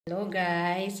Hello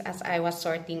guys, as I was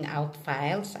sorting out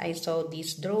files, I saw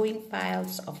these drawing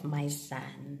files of my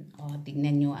son. Oh,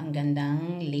 tignan nyo, ang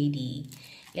gandang lady.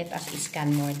 Let us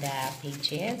scan more the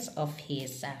pages of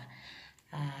his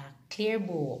clear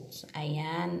books.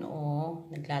 Ayan,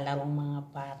 naglalarong mga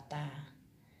bata.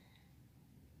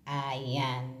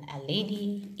 Ayan, a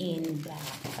lady in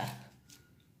black.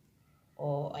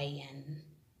 Ayan,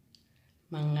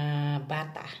 mga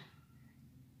bata.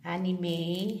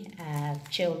 Anime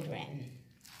children.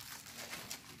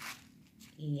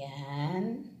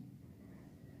 Ayan.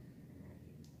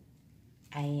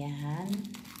 Ayan.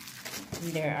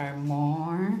 There are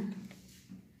more.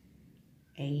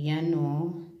 Ayan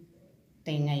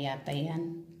Tenga yata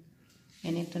yan.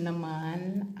 And ito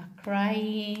naman, a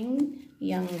crying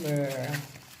young girl.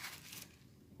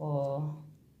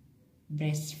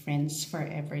 Best friends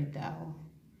forever daw.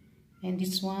 And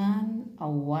this one, a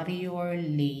warrior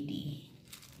lady.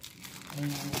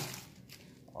 Ayan.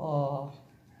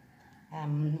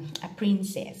 A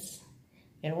princess.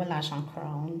 Pero wala siyang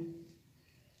crown.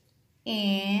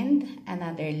 And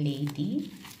another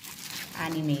lady.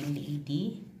 Anime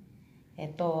lady.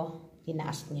 Ito,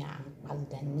 tinaas niya ang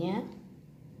palda niya.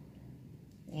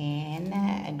 And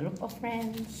a group of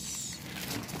friends.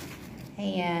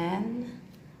 Ayan.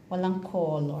 Walang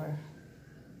color.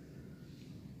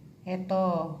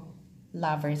 Ito,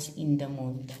 lovers in the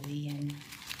moon daw yan.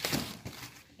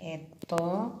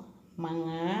 Ito,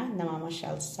 mga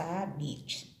namamasyal sa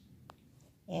beach.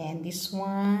 And this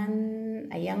one,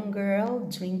 a young girl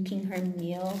drinking her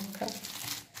milk.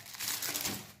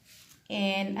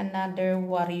 And another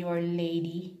warrior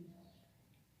lady.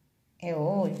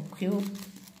 Cute.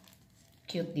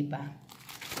 Cute, diba?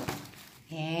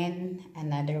 And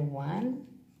another one.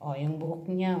 Yung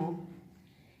buhok niya,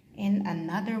 And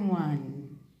another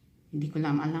one. Hindi ko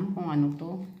lang alam kung ano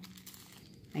to.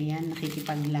 Ayan,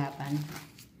 nakikipaglaban.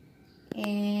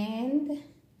 And,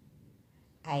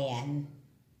 ayan,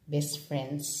 best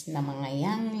friends na mga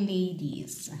young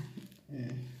ladies.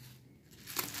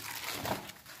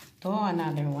 Ito,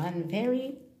 another one.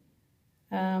 Very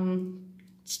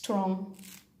strong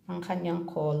ang kanyang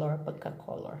color,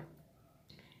 pagka-color.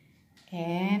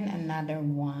 And another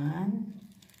one.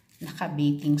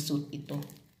 Naka-bathing suit ito.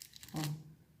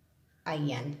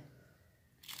 Ayan.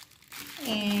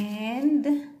 And,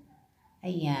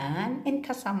 ayan. And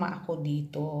kasama ako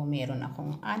dito. Meron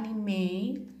akong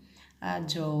anime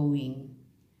drawing.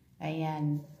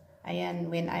 Ayan.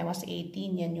 Ayan, when I was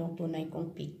 18, yan yung tunay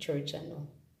kong picture dyan.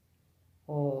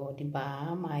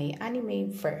 Diba? May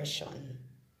anime version.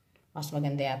 Mas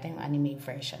maganda yata yung anime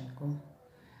version ko.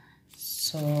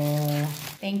 So,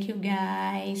 thank you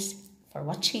guys for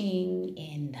watching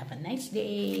and have a nice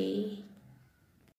day.